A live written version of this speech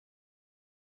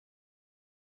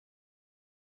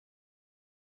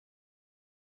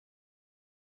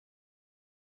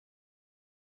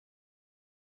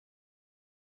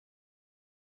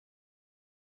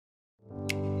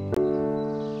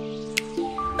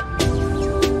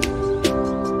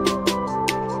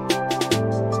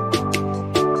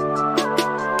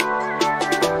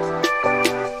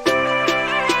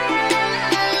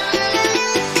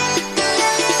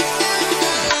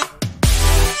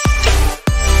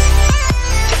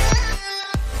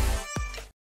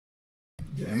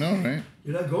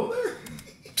I go there?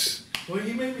 Well,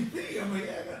 you made me think. I'm like,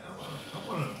 yeah, I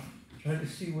want to try to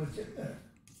see what's in there.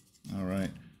 All right.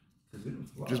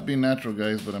 Just be natural,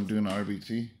 guys, but I'm doing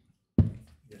RBT.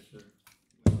 Yes, sir.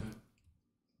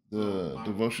 The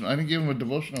devotion. I didn't give him a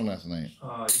devotional last night.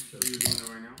 Oh, you're doing it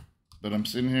right now? But I'm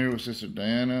sitting here with Sister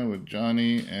Diana, with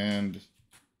Johnny, and...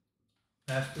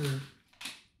 Pastor...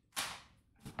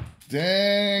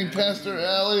 Dang, Pastor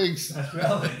Alex! Pastor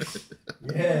Alex.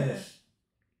 Yes.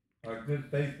 Our good,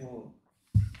 faithful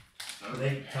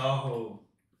Lake Tahoe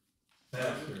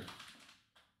pastor.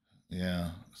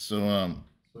 Yeah. So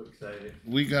excited.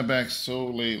 We got back so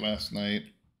late last night.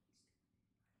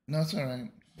 No, it's all right.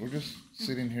 We're just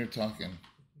sitting here talking.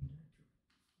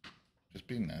 Just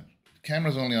being that. The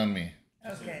camera's only on me.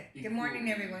 Okay. Good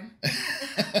morning, everyone.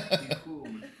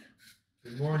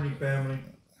 Good morning, family.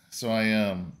 So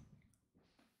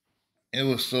it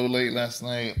was so late last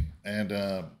night,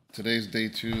 and today's day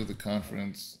 2 of the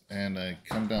conference, and I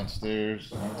come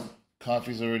downstairs.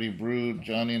 Coffee's already brewed.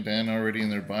 Johnny and Dan are already in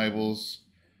their Bibles.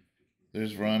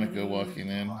 There's Veronica walking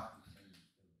in.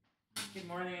 Good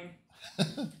morning.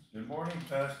 Good morning,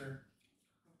 Pastor.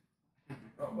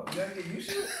 Oh, but we gotta get used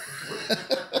to it.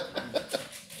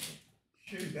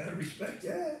 Sure, you gotta respect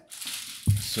that.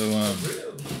 So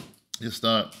just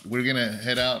thought we're gonna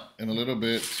head out in a little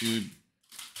bit to.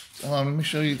 Let me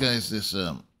show you guys this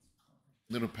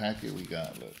little packet we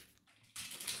got. Look,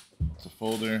 it's a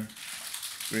folder.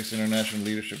 Grace International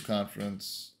Leadership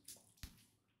Conference,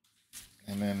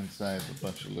 and then inside a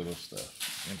bunch of little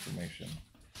stuff, information.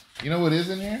 You know what is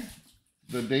in here?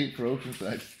 The date for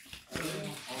Oceanside.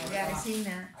 Yeah, I've seen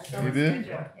that. You did?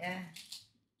 Yeah.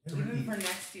 Even for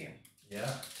next year.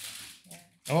 Yeah.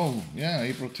 Oh, yeah,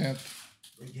 April 10th.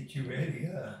 They get you ready,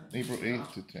 yeah. April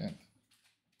 8th to 10th.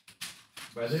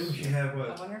 By then we should have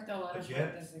what? I wonder if they'll let us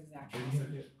rent this exact house.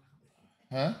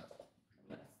 Huh?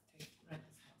 Let us rent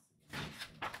this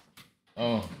house.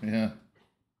 Oh, yeah.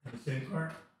 The same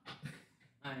car?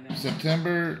 I know.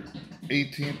 September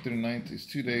 18th through 19th. It's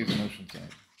 2 days in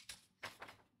Oceanside.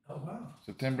 Oh, wow.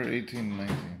 September 18th and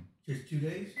 19th. Just 2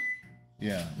 days?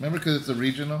 Yeah. Remember because it's a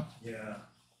regional? Yeah.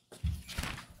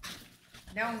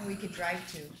 That one we could drive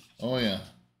to. Oh, yeah.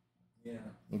 Yeah.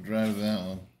 We'll drive to that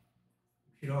one.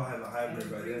 We should all have a hybrid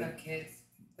by Bring the then. kids.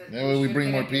 But That way we should bring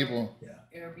get more an people. Yeah.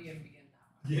 Airbnb in that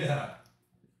one. Yeah.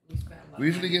 We spent a lot We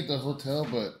usually of money. get the hotel,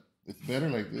 but it's better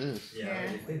like this. Yeah,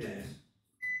 it is.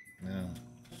 Yeah.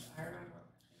 I remember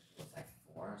it was like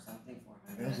 4 or something,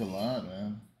 400. It was a lot,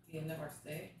 man. The end of our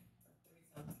stay.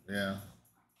 Or 3 something.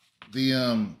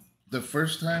 Yeah. The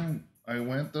first time I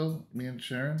went though, me and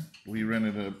Sharon, we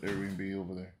rented an Airbnb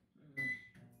over there.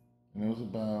 And it was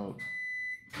about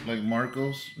like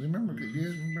Marcos. Remember? You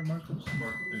guys remember Marcos?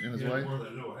 Marcos. And his Yeah, wife? wore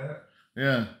that little hat.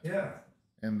 Yeah. Yeah.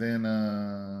 And then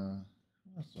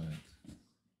what's that?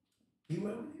 He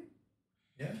went with you?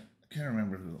 Yeah. I can't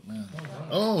remember who, man.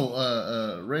 Oh,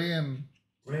 wow. Oh, Ray and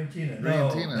Rantina. Ray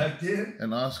and Tina. Back then?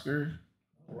 and Oscar.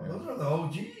 Well, those are the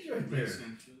OGs right there.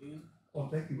 Oh,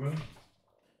 thank you, brother.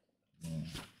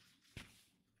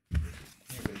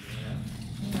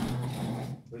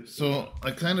 So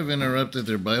I kind of interrupted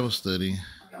their Bible study.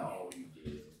 No, you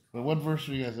did. But what verse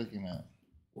are you guys looking at?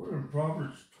 We're in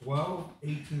Proverbs 12,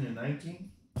 18, and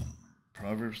 19.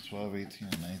 Proverbs 12, 18,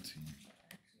 and 19.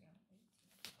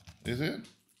 Is it?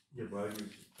 Yeah, but I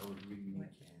was reading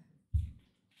it.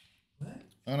 What?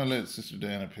 I'm going to let Sister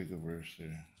Diana pick a verse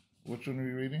here. Which one are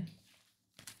you reading?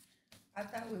 I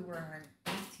thought we were on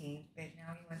 18, but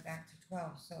now you went back to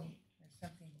 12, so there's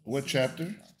something. What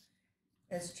chapter?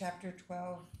 It's chapter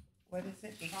 12. What is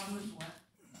it? 18? Proverbs what?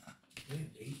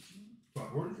 18?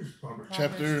 Where is Proverbs?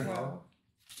 Chapter- 12.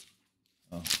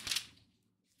 Oh.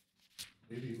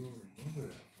 Maybe we were never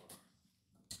that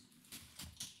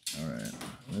far. All right.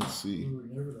 Let's see. We were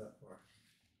never that far.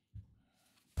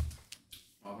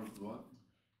 Proverbs what?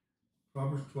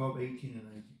 Proverbs 12, 18, and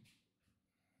 19.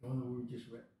 The one that we just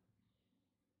read.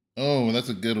 Oh, that's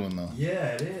a good one, though.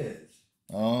 Yeah, it is.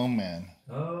 Oh, man.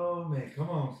 Oh, man. Come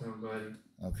on, somebody.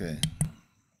 Okay.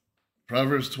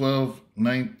 Proverbs 12,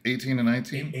 18 and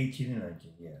 19. 18 and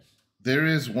 19, yes. There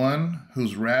is one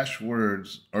whose rash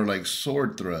words are like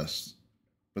sword thrusts,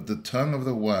 but the tongue of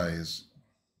the wise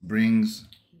brings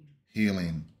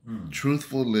healing.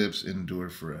 Truthful lips endure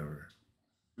forever.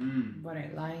 But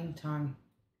a lying tongue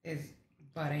is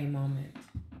but a moment.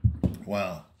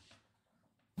 Wow.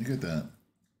 Look at that.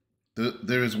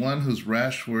 There is one whose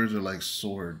rash words are like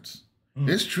swords.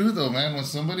 It's true, though, man. When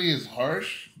somebody is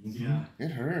harsh, Yeah.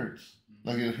 it hurts.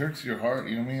 Like, it hurts your heart.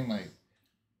 You know what I mean? Like,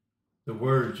 The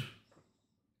words.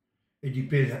 It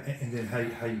depends, and then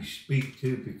how you speak,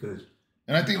 too, because...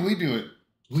 and I think we do it.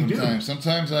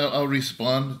 Sometimes I'll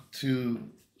respond to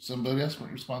somebody else. I'll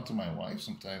respond to my wife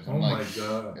sometimes. I'm my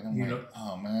God. And I'm like,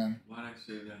 oh, man. Why'd I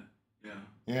say that? Yeah.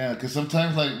 Yeah, because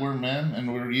sometimes, like, we're men,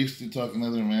 and we're used to talking to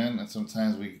other men, and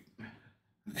sometimes we...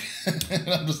 and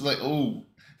I'm just like, oh...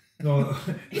 No,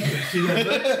 see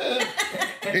that?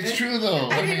 It's true though.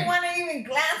 I didn't want to even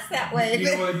glance that way. You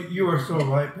know what? You are so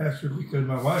right, Pastor. Because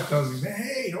my wife tells me,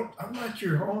 "Hey, I'm not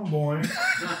your homeboy." No,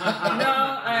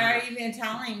 I even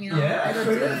tell him, you know, Yeah, I don't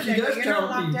so do it. she does You're tell not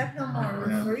locked me. up no more. Yeah.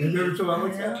 We're free. Have you ever told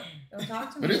Alex that? Don't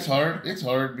talk to me. But it's hard. It's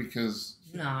hard because...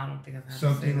 No, I don't think I've had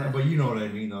Something to say like, that. but you know what I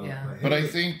mean, though. Yeah. Like, But I hey,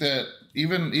 think that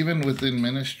even within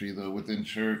ministry, though, within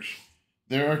church,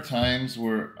 there are times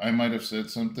where I might have said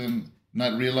something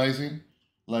not realizing,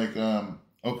 like okay,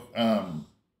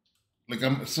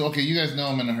 you guys know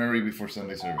I'm in a hurry before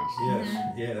Sunday service,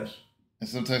 yes. and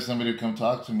sometimes somebody would come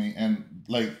talk to me, and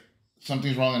like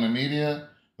something's wrong in the media,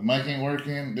 the mic ain't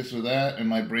working, this or that, and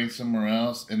my brain's somewhere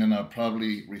else, and then I'll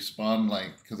probably respond like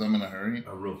because I'm in a hurry,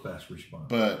 A real fast response.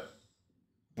 but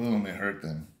boom, it hurt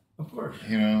them. Of course.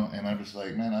 You know, and I'm just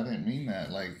like, man, I didn't mean that.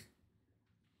 Like,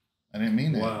 I didn't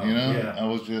mean that. Wow, You know, yeah. I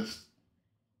was just.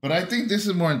 But I think this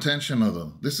is more intentional,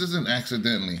 though. This isn't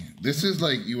accidentally. This is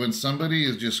like when somebody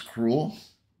is just cruel.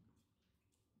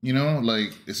 You know,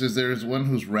 like it says, there is one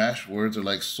whose rash words are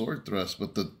like sword thrusts,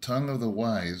 but the tongue of the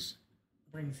wise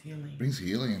Brings healing. brings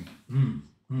healing. Mm.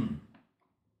 You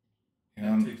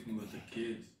That know, takes me with the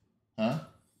kids. huh?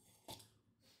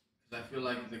 'Cause I feel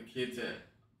like the kids that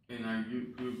in our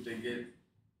youth group,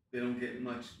 they don't get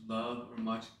much love or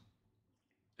much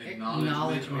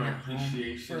acknowledgement or at home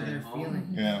appreciation for their at home.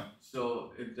 feelings. Yeah.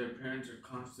 So if their parents are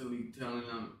constantly telling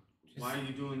them, "Why are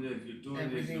you doing this? You're doing this."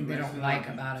 Everything You're they don't messing like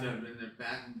up," about it. and they're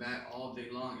back and back all day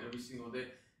long, every single day.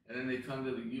 And then they come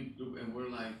to the youth group, and we're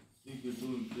like, "Dude, you're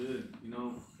doing good. You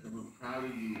know, and we're proud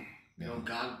of you. You know,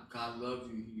 God loves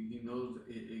you. He knows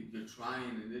you're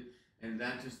trying, and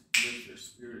that just lifts their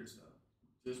spirits up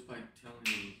just by telling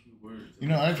them a few words. You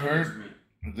know, I've heard Encouragement.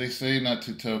 they say not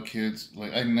to tell kids.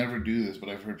 Like, I never do this, but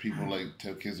I've heard people like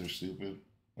tell kids they're stupid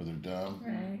or they're dumb.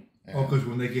 Right. And Oh, because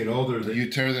when they get older, they you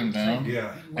tear them down,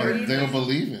 yeah. Or and even- they'll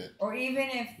believe it. Or even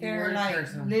if they're Word like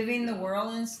person. living the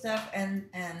world and stuff, and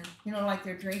you know, like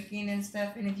they're drinking and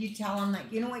stuff, and if you tell them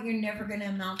like, you know what, you're never gonna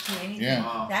amount to anything. Yeah.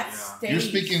 Wow, That yeah. stays. You're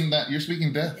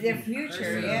speaking death. their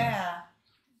future. Yeah.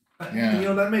 Yeah. Yeah. You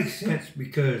know, that makes sense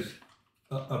because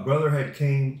a brother had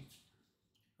came.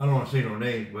 I don't want to say no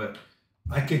name, but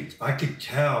I could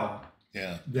tell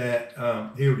Yeah. that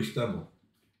he already stumbled,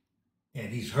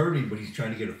 and he's hurting, but he's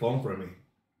trying to get a phone from me.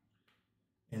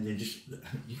 And then just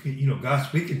God's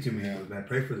speaking to me. Yeah. Man,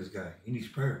 pray for this guy. He needs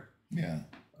prayer. Yeah.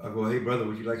 I go, hey brother,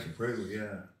 would you like some prayer? Well,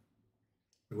 yeah.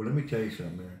 I go, let me tell you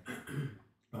something, man.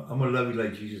 I'm gonna love you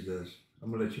like Jesus does.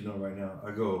 I'm gonna let you know right now.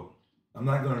 I go, I'm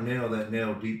not gonna nail that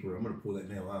nail deeper. I'm gonna pull that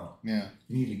nail out. Yeah.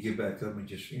 You need to get back up and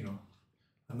just, just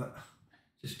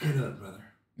get up, brother.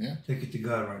 Yeah. Take it to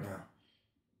God right now.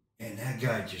 And that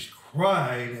guy just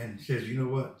cried and says, you know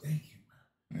what? Thank you.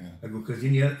 Yeah. I go, because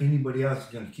anybody else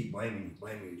is going to keep blaming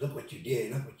you. Look what you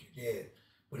did.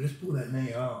 But let's pull that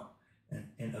nail out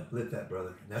and uplift that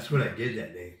brother. And that's what I did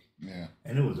that day. Yeah.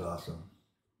 And it was awesome.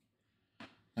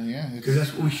 Yeah. Because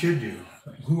that's what we should do.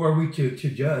 Who are we to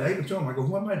judge? I even told him, I go,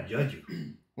 who am I to judge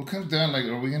you? What comes down, like,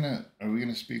 are we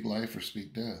gonna speak life or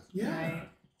speak death? Yeah. Right.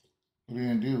 What are we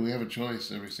gonna do? We have a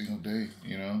choice every single day,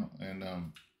 you know, and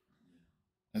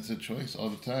it's a choice all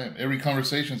the time. Every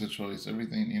conversation's a choice.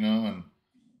 Everything, and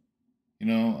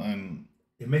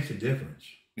It makes a difference.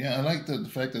 yeah, I like the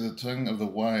fact that the tongue of the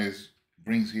wise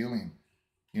brings healing.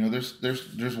 You know,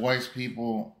 there's wise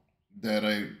people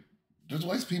there's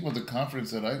wise people at the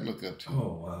conference that I look up to.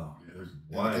 Oh, wow. There's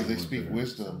Because wise they ones speak there.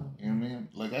 wisdom. You know what I mean?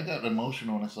 Like, I got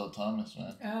emotional when I saw Thomas,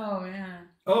 man. Oh yeah.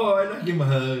 Oh, I like give him a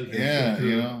hug. Yeah,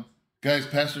 you know. Guys,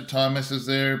 Pastor Thomas is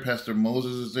there, Pastor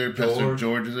Moses is there, Pastor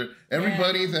George is there.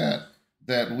 Everybody that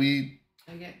we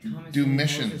I get Thomas do and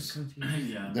missions. Moses confused.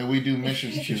 Yeah.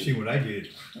 missions You should to. see what I did.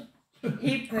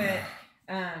 He put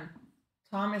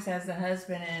Thomas as the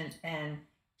husband and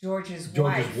George's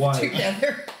George's wife wife.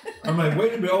 together. I'm like,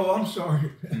 wait a minute. Oh, I'm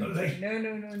sorry. Like,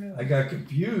 No. I got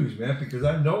confused, man, because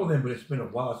I know them, but it's been a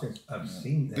while since I've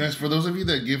seen them. Guys, for those of you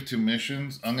that give to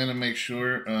missions, I'm going to make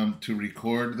sure to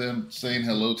record them saying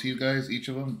hello to you guys, each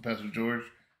of them, Pastor George,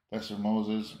 Pastor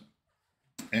Moses,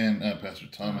 and Pastor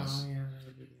Thomas. Oh, yeah, that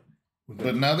would be good.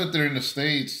 But now that they're in the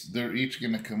States, they're each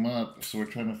going to come up, so we're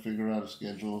trying to figure out a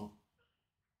schedule.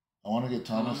 I want to get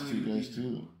Thomas to you guys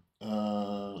too.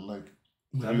 Like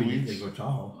I mean, 3 they weeks, go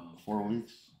Tahoe. 4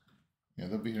 weeks. Yeah,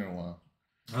 they'll be here in a while.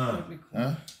 Huh. That'd be cool.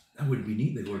 Huh? That would be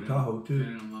neat. They go to Tahoe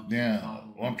too. Yeah.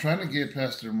 Well, I'm trying to get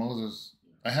Pastor Moses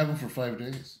I have him for 5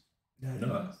 days. Yeah, I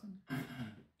know.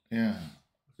 Yeah.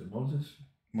 Was it Moses?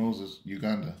 Moses,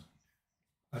 Uganda.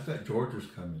 I thought George was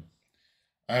coming.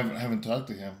 I haven't talked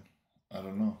to him. I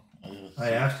don't know.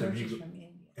 I asked him. George is from India.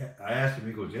 I asked him.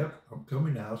 He goes, "Yep, I'm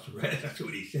coming to house arrest." That's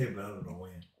what he said, but I don't know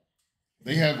when.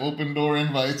 They have open door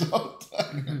invites all the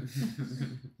time.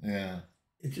 Yeah.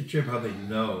 It's a trip how they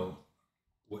know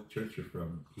what church you're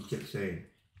from. He kept saying,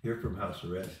 "You're from house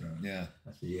arrest." Huh? Yeah.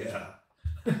 I said, "Yeah."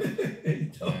 He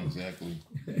told Yeah, me. exactly.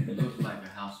 It looks like a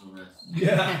house arrest.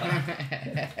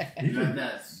 Yeah. You got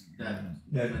that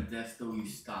That- Modesto you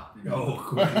stopped in. Oh,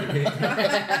 cool.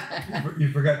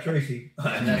 You forgot Tracy.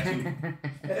 That too.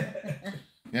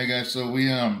 Yeah, guys. So we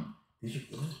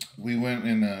went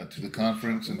in to the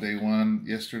conference, and day one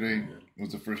yesterday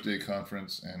was the first day of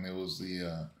conference, and it was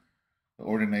the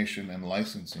ordination and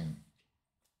licensing.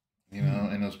 You know,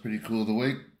 and it was pretty cool. The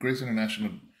way Grace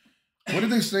International, what did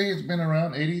they say? It's been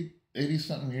around 80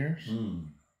 something years.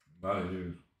 A lot of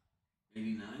years.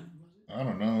 89 was I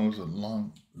don't know. It was a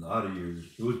long. A lot of years.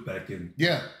 It was back in.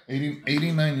 Yeah,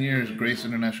 89 years. Grace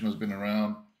International has been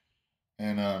around,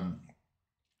 and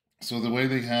so the way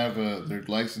they have their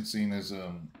licensing is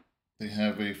they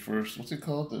have a first, what's it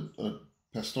called, the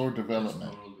pastoral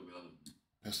development.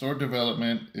 Pastoral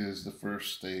development is the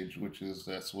first stage,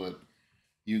 that's what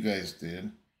you guys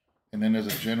did, and then there's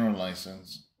a general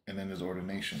license, and then there's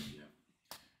ordination,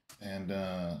 and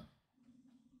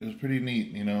it was pretty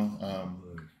neat, you know.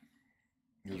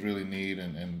 It was really neat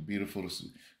and beautiful to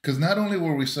see. Because not only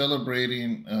were we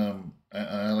celebrating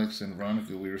Alex and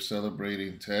Veronica, we were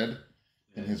celebrating Ted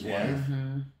and his wife,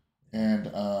 and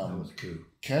That was cool.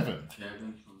 Kevin.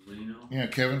 Kevin from Reno. Yeah,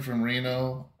 Kevin from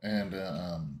Reno and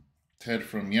Ted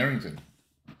from Yarrington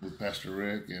with Pastor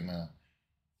Rick, and that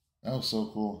was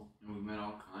so cool. And we met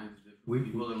all kinds of different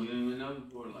people that we didn't even know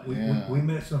before. Like, We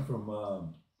met some from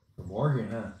Oregon,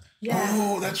 huh? Yeah.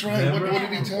 Oh, that's right. What did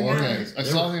he tell you guys? I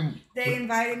saw him. They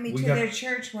invited me to their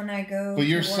church when I go. But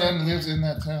your to son work. lives in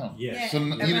that town. Yes. Yeah, So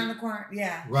around the corner.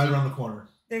 Yeah. Right around the corner.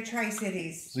 They're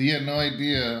Tri-Cities. So you had no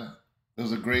idea there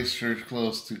was a Grace Church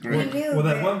close to We Grace. knew. Well,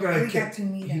 that but one guy we got to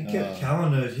meet He him. kept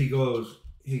telling us. He goes.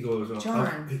 John.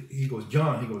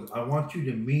 John. He goes. I want you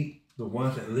to meet the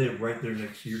ones that live right there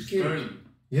next to your kids. Sterling.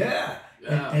 Yeah.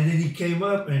 Yeah. And then he came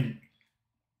up and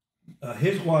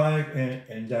his wife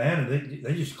and Diana,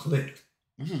 they just clicked.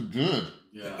 This is good.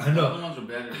 Yeah. I know. The other ones are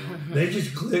better. They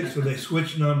just clicked, so they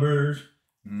switched numbers.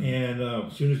 Mm. And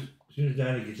as soon as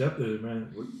Diana gets up there,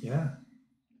 man, yeah.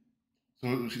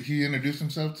 So he introduced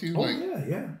himself to you, Oh like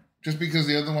yeah. just because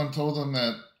the other one told him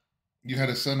that you had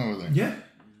a son over there. Yeah.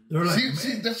 They're like,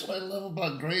 see, that's what I love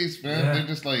about Grace, man. Yeah. They're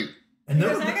just like, and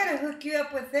Because I gotta hook you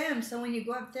up with them, so when you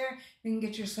go up there, you can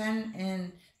get your son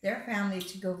and their family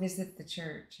to go visit the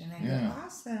church, and I Yeah. go,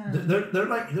 awesome.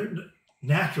 they're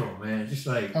natural, man. Just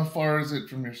like how far is it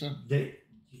from your son?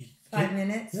 5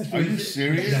 minutes. That's Are what you she said.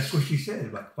 serious? That's what she said,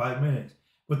 about 5 minutes.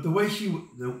 But the way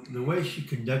she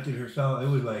conducted herself, it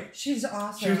was like She's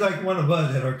awesome. she was like one of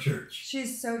us at our church.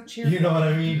 She's so cheerful. You know what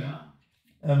I mean?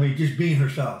 Yeah. I mean, just being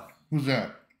herself. Who's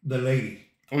that? The lady.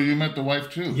 Oh, you met the wife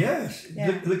too? Yes.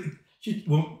 Yeah.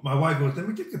 Look, my wife goes, let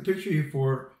me take a picture of you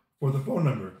for the phone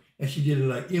number. And she did it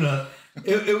like, you know,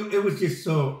 it was just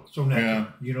so natural. Yeah.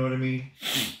 You know what I mean?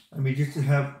 I mean, just to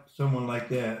have someone like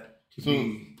that to So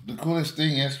be. the coolest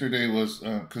thing yesterday was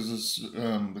because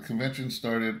the convention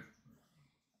started,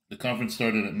 the conference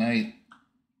started at night,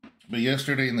 but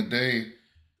yesterday in the day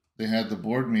they had the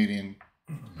board meeting,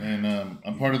 and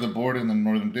I'm part of the board in the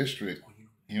Northern District.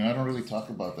 You know, I don't really talk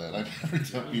about that. I never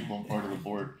tell people I'm part of the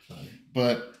board,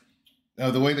 but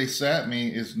the way they sat me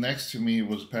is next to me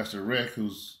was Pastor Rick,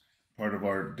 who's part of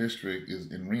our district, is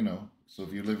in Reno. So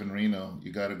if you live in Reno,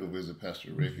 you got to go visit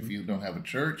Pastor Rick. If you don't have a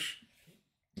church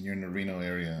and you're in the Reno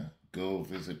area, go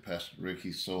visit Pastor Rick.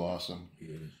 He's so awesome.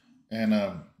 And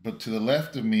but to the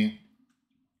left of me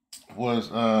was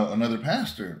another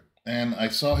pastor, and I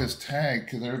saw his tag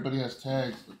because everybody has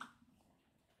tags.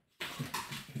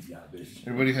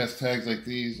 Everybody has tags like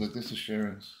these. Like this is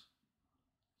Sharon's.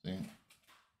 See?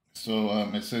 So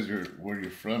it says where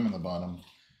you're from in the bottom,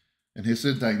 and he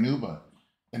said Dyno,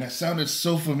 and that sounded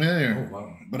so familiar. Oh,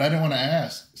 wow. But I didn't want to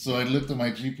ask, so I looked at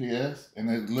my GPS, and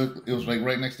it was like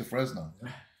right next to Fresno.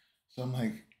 So I'm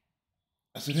like,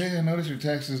 I said, hey, I noticed your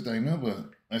tag says Dyno.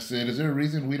 I said, is there a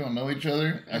reason we don't know each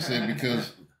other? I said,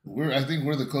 because I think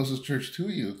we're the closest church to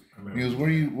you. And he goes, where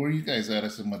you guys at? I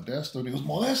said, Modesto. And he goes,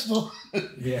 Modesto.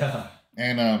 Yeah.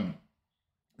 And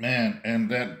man, and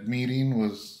that meeting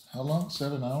was how long?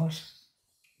 7 hours?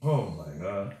 Oh my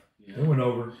God. Yeah. It went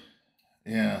over.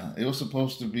 Yeah, it was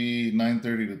supposed to be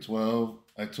 9:30 to 12.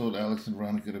 I told Alex and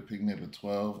Veronica to pick me up at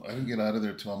 12. I didn't get out of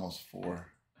there till almost 4.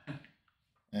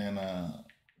 And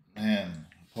man,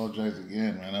 apologize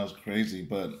again, man. That was crazy.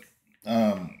 But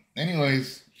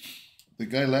anyways, the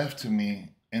guy left to me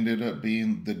ended up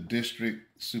being the district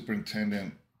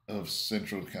superintendent of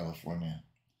Central California.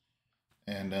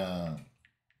 And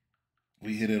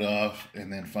we hit it off,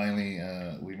 and then finally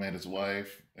we met his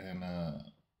wife, and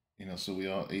you know, so we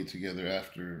all ate together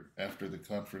after the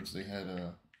conference. They had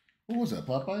what was that,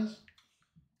 Popeyes?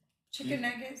 Chicken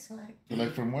nuggets,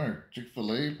 Like from where?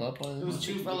 Chick-fil-A, Popeyes? It was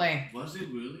Chick-fil-A. Was it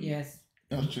really? Yes.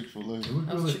 That was Chick-fil-A. It was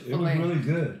That was really, it was Chick-fil-A. really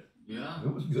good. Yeah.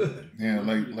 It was good. Yeah,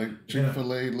 like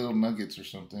Chick-fil-A little nuggets or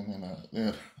something, and they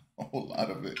had a whole lot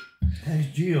of it.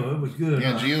 Thanks, Gio. It was good.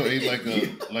 Yeah, huh? Gio ate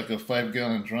like a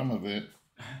 5-gallon drum of it,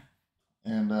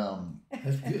 and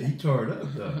That's good. He tore it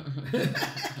up though.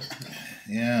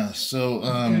 yeah. So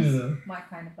my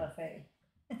kind of buffet.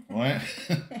 what?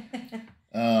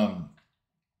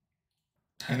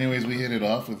 Anyways, we hit it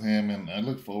off with him, and I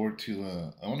look forward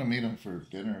to. I want to meet him for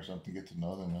dinner or something, get to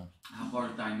know them, man. How far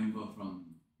is Dyno from Modesto?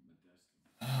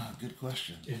 Ah, good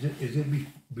question. Is it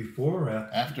before or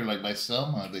after? After, like by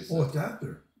Selma, they said. Oh, it's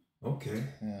after. Okay.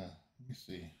 Yeah. Let me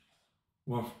see.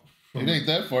 Well, It ain't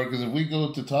that far because if we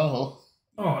go to Tahoe,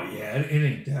 oh yeah, it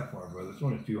ain't that far, brother. It's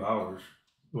only a few hours.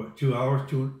 What? 2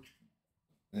 hours?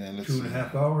 yeah, let's Two and a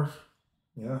half hours?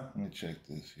 Yeah. Let me check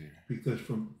this here. Because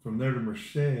from there to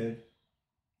Merced and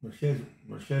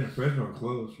Fresno are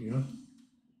close. You know.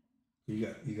 You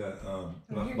got Los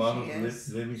here Banos, she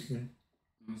is. Livingston.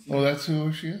 Let me see. Oh, that's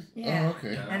who she is. Yeah. Oh,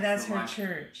 okay. Yeah. And that's the her one-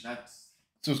 church. That's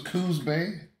So it's Coos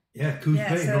Bay, Yeah, Coos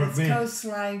Yeah, Bay, so North it's Bend. Coast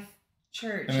Life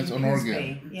Church. And it's in on Coos Oregon.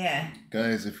 Bay. Yeah.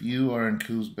 guys. If you are in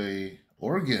Coos Bay,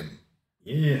 Oregon,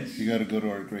 Yes. you got to go to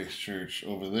our Grace Church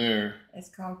over there. It's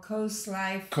called Coast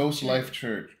Life. Coast Life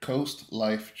Church. Coast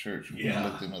Life Church. We Yeah. can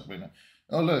look them up right now.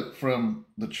 Oh, look, from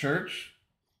the church,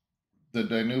 the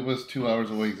Dinuba's 2 hours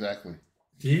away exactly.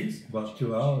 See, about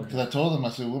 2 hours. Because I told them, I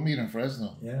said, we'll meet in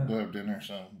Fresno. Yeah. Go have dinner,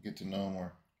 so get to know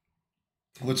more.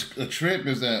 What's a trip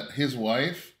is that his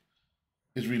wife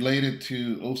is related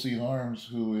to O.C. Harms,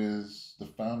 who is the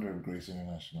founder of Grace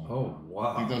International. Oh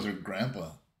wow. I think that was her grandpa.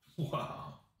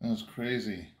 Wow. That was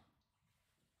crazy.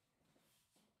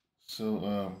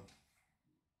 So,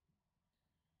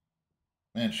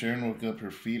 man, Sharon woke up,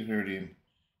 her feet hurting.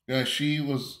 Guys, she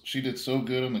did so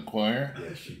good in the choir,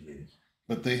 Yes, she did.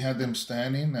 but they had them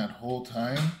standing that whole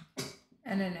time,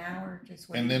 And an hour just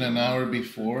waiting. and then an hour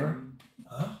before,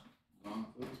 Huh?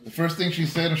 the first thing she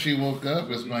said when she woke up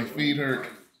is, "My feet hurt."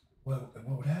 What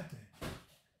would happen?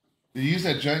 Did you use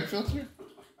that giant filter?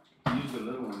 use the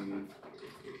little one again.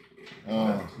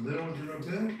 Oh, Little ones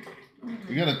are okay?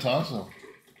 you gotta toss them.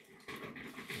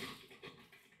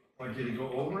 Or did it go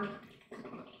over?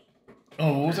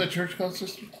 Oh, what was that church called,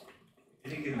 sister? It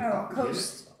didn't get Oh,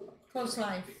 Coast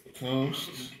Life.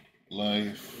 Coast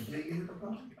Life Did they get it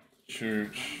across?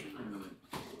 Church.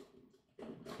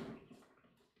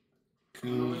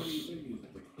 Coos.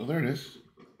 Oh, there it is.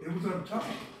 It was on top.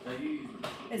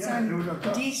 It's Yeah, it was on on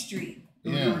top. D Street. It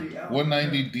was Yeah, already out.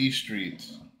 190 D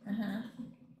Street. Uh-huh.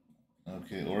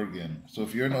 Okay, Oregon. So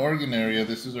if you're in the Oregon area,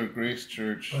 this is our Grace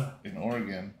Church Wow. in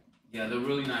Oregon. Yeah, they're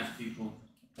really nice people.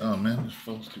 Oh man, this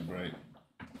phone's too bright.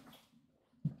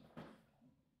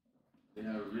 They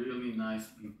are really nice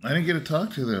people. I didn't get to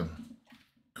talk to them.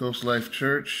 Coast Life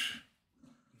Church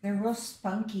They're real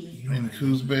spunky. You know in what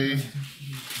Coos Bay.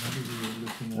 Remember we were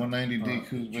looking at, 190D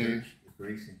Coos the Bay. church,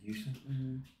 Grace in Houston?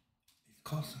 Mm-hmm. It's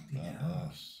called something Uh,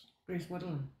 else. Grace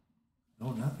Woodland.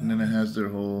 No, not that. and then it has their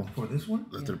whole For this one?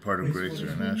 that they're part of Grace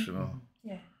International.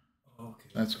 Yeah. Okay.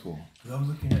 That's cool. 'Cause I was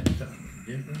looking at something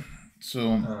different.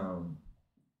 So, I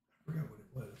forgot what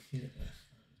it was. Yeah.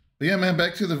 but yeah, man.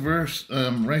 Back to the verse.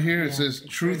 Right here it Yeah, says, it's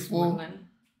Grace "Truthful, Woodland.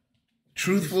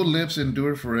 truthful lips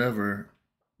endure forever,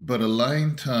 but a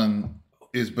lying tongue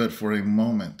is but for a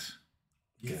moment."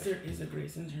 Yeah. There is a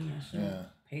Grace International Yeah.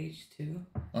 page too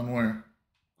On where?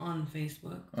 on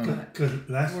Facebook. On- But Because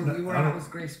last where night we were I at don't- was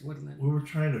Grace Woodland. we were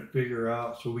trying to figure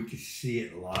out so we could see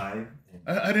it live.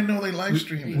 And I didn't know they live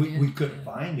streamed. we couldn't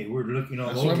find it. We were looking all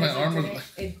That's over. why my Because arm was it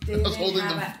like- didn't- I It was didn't holding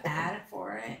have the an phone. ad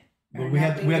for it. But Or we had-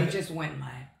 nothing, we had- they just went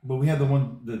live. But we had the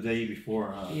one the day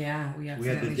before, huh? Yeah, we We had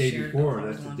accidentally the day shared before. first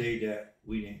That's the one. day that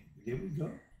we didn't. Did we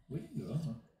go? We didn't go.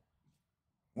 Huh?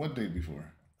 What day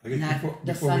before? I guess Not before,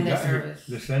 the before we Sunday got here. service.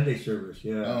 The Sunday service,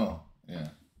 yeah. Oh, yeah.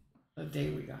 The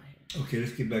day we got here. Okay,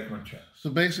 let's get back on track. So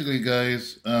basically,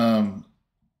 guys,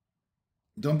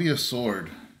 don't be a sword.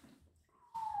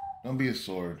 Don't be a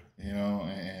sword, you know,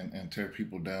 and tear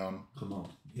people down. Come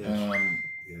on. Yes. Um,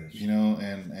 Yes. you know,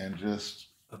 and just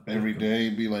every day.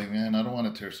 Be like, man, I don't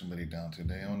want to tear somebody down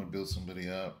today. I want to build somebody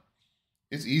up.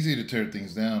 It's easy to tear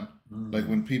things down. Like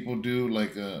when people do,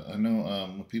 like, I know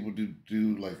when people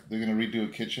do like, they're going to redo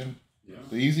a kitchen. Yeah.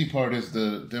 The easy part is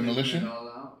the demolition. Taking it all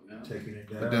out, yeah. Taking it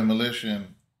down. The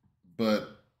demolition.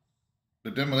 But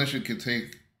the demolition could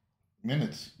take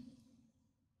minutes.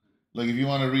 Like if you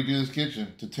want to redo this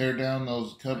kitchen, to tear down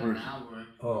those cupboards. An hour.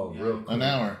 Oh, Yeah. real quick. An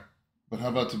hour. But how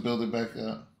about to build it back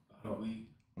up? About a week.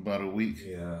 About a week.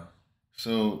 Yeah.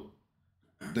 So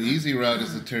the easy route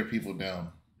is to tear people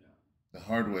down. The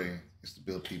hard way is to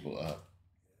build people up.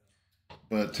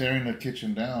 But tearing a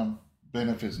kitchen down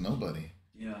benefits nobody.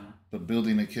 Yeah. But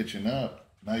building a kitchen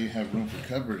up, now you have room for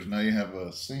cupboards. Now you have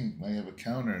a sink. Now you have a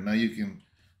counter. Now you can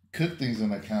cook things on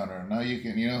the counter. Now you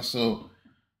can, so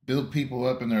build people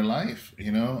up in their life,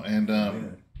 and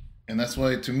and that's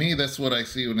why, to me, that's what I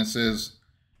see when it says,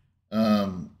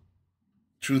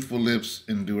 truthful lips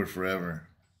endure forever,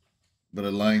 but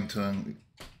a lying tongue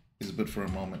is but for a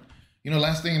moment.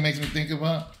 Last thing it makes me think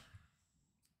about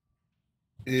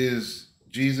is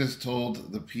Jesus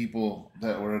told the people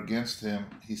that were against him,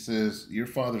 he says, your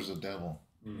father's a devil.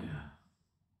 Yeah.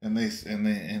 And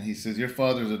he says, your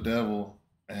father's a devil,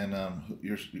 and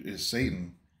is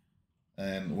Satan.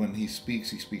 And when he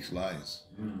speaks lies.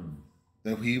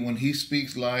 That when he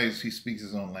speaks lies, he speaks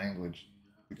his own language,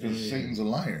 because Satan's a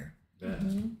liar. Yeah.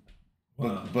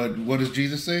 Mm-hmm. But what does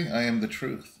Jesus say? I am the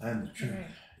truth. I am the truth. Right.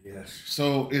 Yes.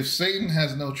 So if Satan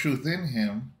has no truth in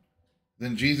him,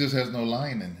 then Jesus has no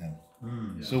lying in him.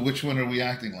 Mm. So which one are we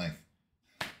acting like?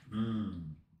 Mm.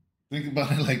 Think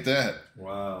about it like that.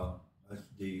 Wow. That's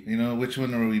deep. Which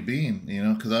one are we being?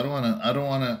 Because I don't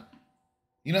want to.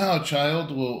 You know how a child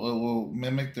will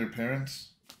mimic their parents?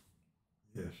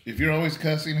 Yes. If you're always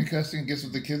cussing and cussing, guess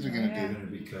what the kids are going to They're do? going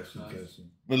to be cussing.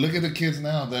 But look at the kids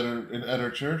now that are at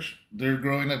our church. They're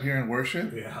growing up here in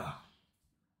worship. Yeah.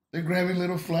 They're grabbing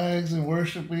little flags and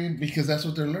worshiping because that's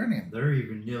what they're learning. They're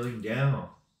even kneeling down.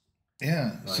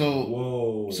 Yeah. Like, so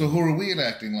whoa. So who are we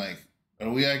acting like?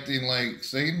 Are we acting like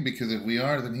Satan? Because if we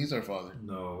are, then he's our father.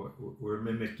 No, we're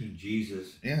mimicking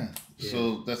Jesus. Yeah. Yeah.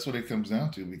 So that's what it comes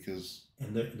down to, because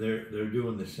And they're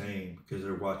doing the same because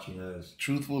they're watching us.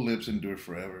 truthful lips endure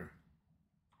forever,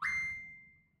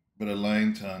 but a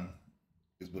lying tongue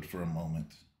is but for a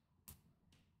moment.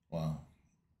 Wow.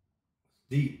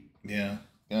 Deep. Yeah.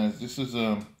 Guys, this is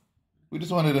we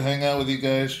just wanted to hang out with you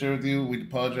guys, share with you. We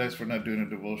apologize for not doing a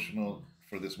devotional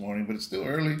for this morning, but it's still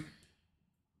early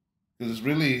because it's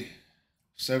really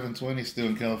 7:20 still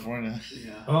in California.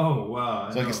 Yeah. Oh, wow.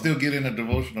 So I can still get in a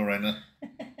devotional right now.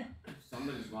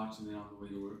 Somebody's watching it on the way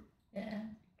to work. Yeah.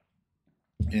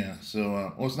 Yeah,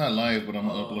 so, well, it's not live, but I'm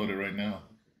going to upload it right now.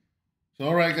 So,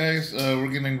 all right, guys, we're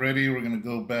getting ready. We're going to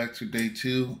go back to day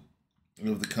 2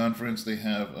 of the conference. They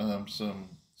have some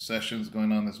sessions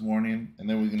going on this morning, and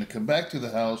then we're going to come back to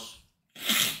the house.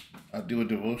 I'll do a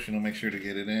devotional, make sure to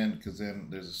get it in, because then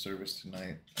there's a service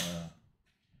tonight.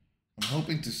 I'm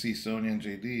hoping to see Sonia and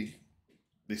JD.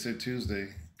 They said Tuesday.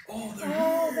 Oh,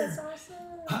 Oh, that's awesome.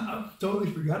 I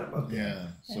totally forgot about that. Yeah,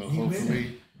 so That's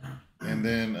hopefully. And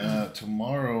then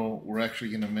tomorrow, we're actually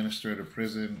going to minister at a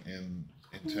prison in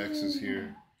Texas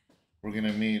here. We're going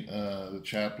to meet the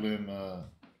chaplain,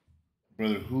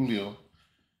 Brother Julio,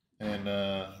 and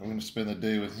we're going to spend the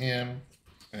day with him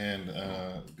and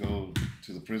go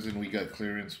to the prison. We got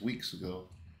clearance weeks ago.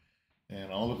 And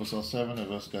all of us, all 7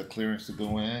 of us, got clearance to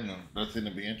go in, and that's going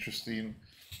to be interesting.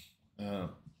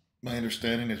 My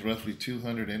understanding is roughly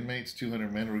 200 inmates,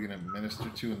 200 men we're going to minister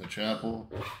to in the chapel.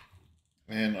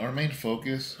 And our main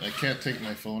focus, I can't take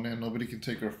my phone in. Nobody can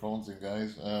take our phones in,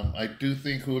 guys. I do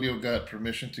think Julio got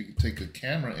permission to take a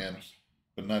camera in,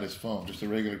 but not his phone, just a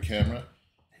regular camera.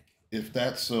 If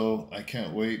that's so, I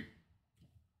can't wait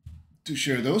to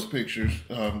share those pictures.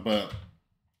 But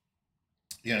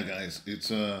yeah, guys,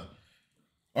 it's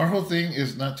our whole thing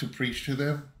is not to preach to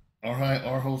them.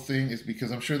 Our whole thing is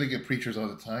because I'm sure they get preachers all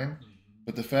the time,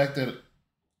 but the fact that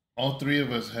all 3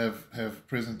 of us have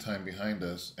prison time behind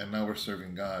us, and now we're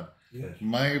serving God. Yes.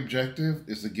 My objective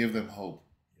is to give them hope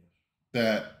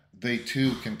that they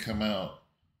too can come out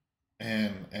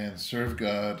and serve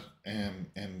God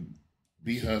and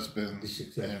be husbands. Be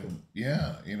successful. And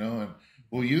yeah, and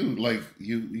well,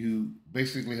 you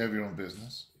basically have your own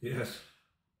business. Yes.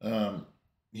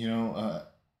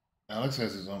 Alex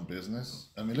has his own business.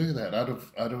 I mean, look at that.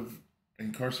 Out of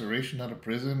incarceration, out of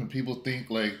prison, and people think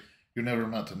like you're never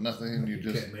amount to nothing. You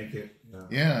just can't make it. No.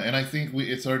 Yeah, and I think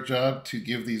it's our job to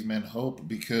give these men hope,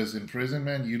 because in prison,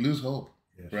 man, you lose hope.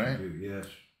 Yes, Right? you do, yes.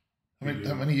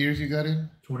 How many years you got in?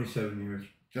 27 years.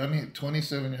 Johnny,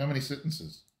 27. How many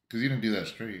sentences? Because you didn't do that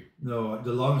straight. No,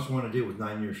 the longest one I did was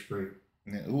 9 years straight.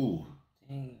 Yeah. Ooh,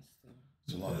 Dang,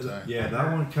 it's a long time. Yeah,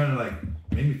 that one kind of like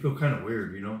made me feel kind of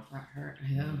weird, you know? that hurt.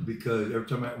 Yeah. Because every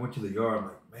time I went to the yard, I'm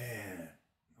like, man,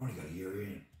 I only got a year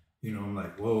in. You know, I'm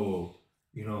like, whoa,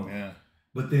 you know. Yeah.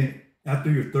 But then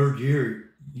after your third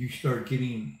year, you start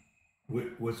getting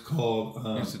what's called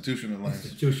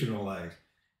institutionalized.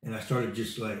 And I started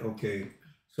just like, okay.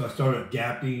 So I started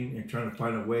adapting and trying to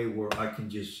find a way where I can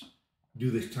just do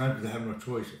this time because I have no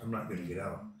choice. I'm not going to get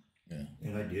out. Yeah.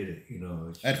 And I did it, you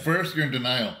know. At first, you're in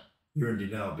denial. You're in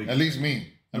denial. At least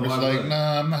me. I'm just like,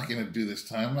 nah, I'm not going to do this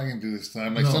time. I'm not going to do this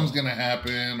time. Like something's going to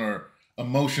happen or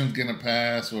emotion's going to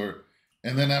pass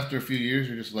and then after a few years,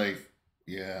 you're just like,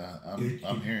 yeah,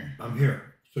 I'm here. I'm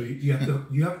here. So you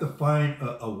have to find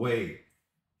a way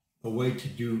to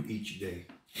do each day.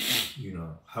 You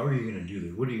know, how are you going to do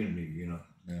this? What are you going to do? You know.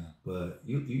 Yeah. But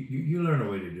you learn a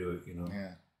way to do it. You know.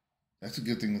 Yeah. That's a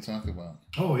good thing to talk about.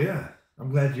 Oh yeah,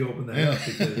 I'm glad you opened that up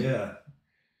because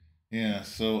Yeah.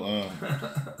 So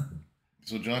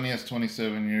so Johnny has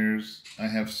 27 years. I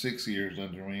have 6 years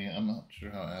under me. I'm not sure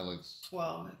how Alex.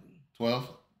 12, I think. 12.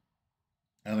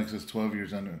 Alex is 12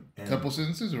 years under. A couple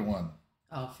sentences or one?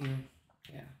 Oh, few.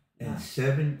 Yeah. And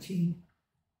 17,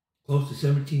 close to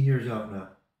 17 years out now.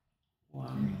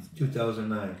 Wow.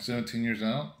 2009. 17 years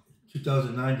out?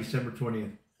 2009, December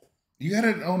 20th. You had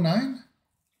it 09?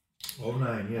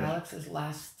 09, yeah. Alex's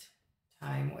last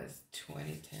time was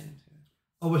 2010.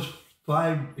 Oh, it's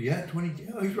 20.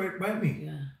 Oh, he's right by me.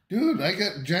 Yeah. Dude, I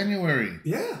got January.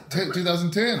 Yeah.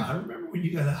 2010. I remember when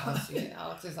you got out.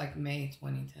 Alex is like May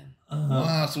 2010.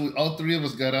 Wow, so all three of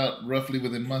us got out roughly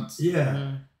within months. Yeah.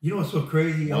 Mm-hmm. You know what's so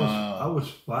crazy? Wow. I was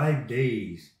 5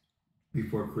 days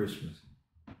before Christmas.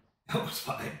 That was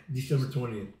December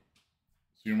 20th.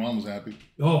 So your mom was happy?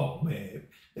 Oh, man.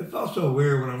 It felt so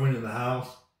weird when I went in the house.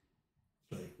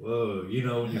 Like, whoa, you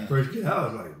know, when you first get out,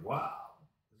 I was like, wow.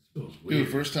 This feels weird.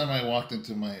 Dude, first time I walked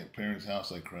into my parents'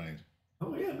 house, I cried.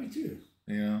 Oh, yeah, me too.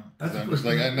 You know? That's I'm just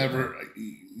like, I never,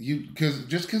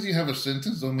 just because you have a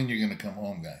sentence don't mean you're going to come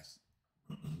home, guys.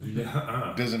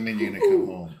 Doesn't mean you're going to come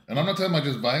home. And I'm not talking about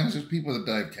just violence, there's people that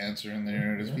die of cancer in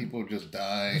there. There's people who just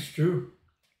die. That's true.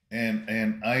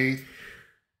 And I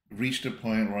reached a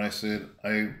point where I said,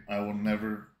 I will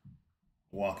never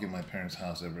walk in my parents'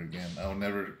 house ever again. I will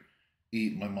never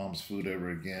eat my mom's food ever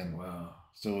again. Wow.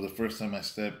 So the first time I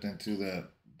stepped into that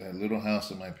little house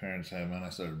that my parents had, man, I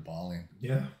started bawling.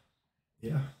 Yeah.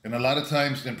 Yeah. And a lot of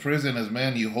times in prison as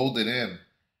men, you hold it in.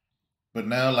 But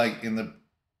now like in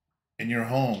your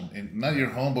home, and not your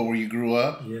home, but where you grew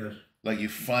up, yes, like you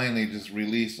finally just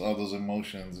release all those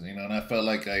emotions, you know, and I felt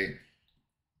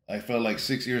like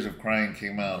 6 years of crying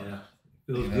came out. Yeah.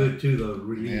 Feels good too though,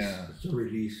 release. Yeah. It's a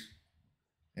release.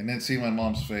 And then see my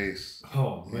mom's face.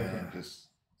 Oh man.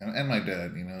 And my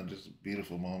dad, you know, just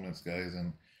beautiful moments, guys.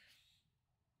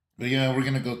 But yeah, we're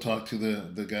gonna go talk to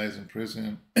the guys in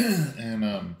prison,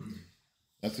 and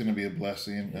that's gonna be a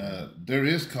blessing. There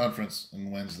is conference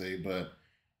on Wednesday, but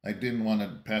I didn't want to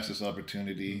pass this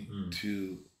opportunity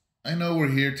to. I know we're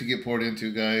here to get poured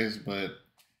into, guys, but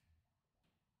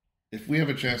if we have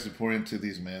a chance to pour into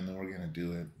these men, then we're gonna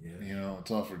do it. Yeah. You know,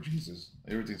 it's all for Jesus.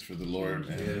 Everything's for the Lord.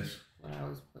 Yes. When I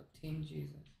always put Team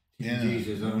Jesus.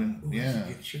 Jesus, yeah.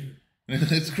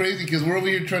 It's crazy because we're over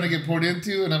here trying to get poured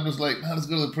into, and I'm just like, nah, let's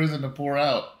go to the prison to pour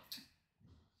out.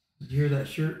 Did you hear that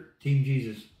shirt? Team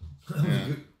Jesus.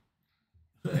 Yeah.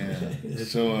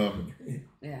 So,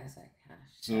 yeah, it's like,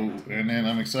 so, and then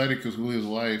I'm excited because Julio's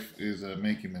wife is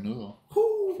making menudo.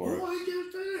 I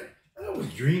just did it. I was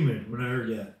dreaming when I heard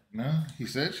that. No, he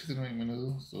said she's gonna make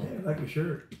menudo. So yeah, I like a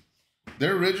shirt.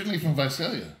 They're originally from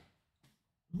Visalia.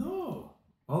 No,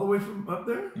 all the way from up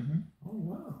there. Mm-hmm. Oh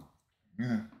wow.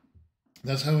 Yeah,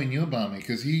 that's how he knew about me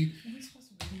because he. Are we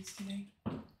supposed to release today?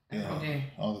 Yeah, Every day.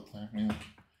 all the time. Yeah,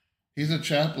 he's a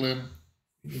chaplain.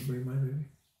 You can bring my baby.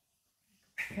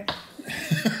 Yeah,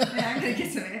 I'm gonna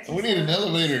get some exercise. We need an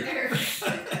elevator. I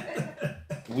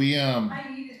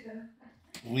need it though.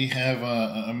 We have,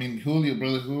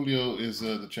 brother Julio is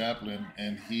the chaplain,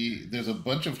 and there's a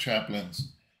bunch of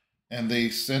chaplains, and they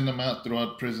send them out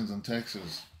throughout prisons in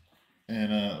Texas.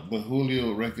 And but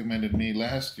Julio recommended me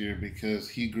last year because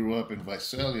he grew up in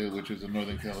Visalia, which is in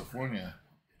Northern California.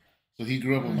 So he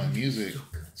grew up with my music,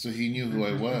 so he knew who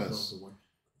I was.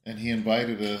 And he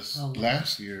invited us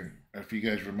last year, if you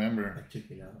guys remember.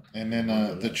 And then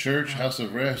the church, House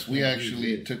of Rest, we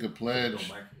actually took a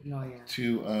pledge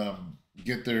to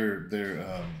get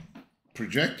their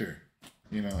projector,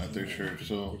 you know, at their church.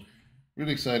 So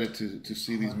really excited to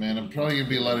see these men. I'm probably gonna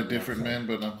be a lot of different men,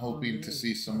 but I'm hoping to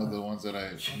see some of the ones that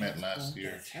I met last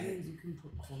year. That means you can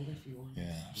put cold if you want.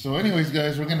 Yeah. So, anyways,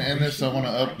 guys, we're gonna end this. I want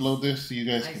to upload this so you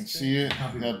guys can see it.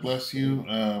 God bless you.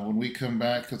 When we come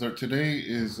back, because our today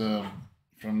is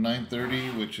from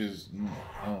 9:30, which is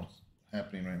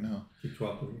happening right now,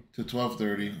 to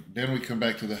 12:30. Then we come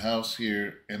back to the house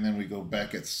here, and then we go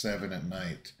back at 7 at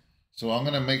night. So I'm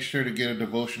gonna make sure to get a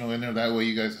devotional in there. That way,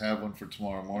 you guys have one for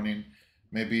tomorrow morning.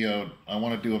 Maybe I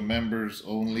want to do a members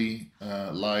only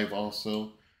live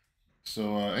also.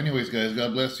 So, anyways, guys,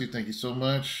 God bless you. Thank you so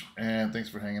much, and thanks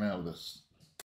for hanging out with us.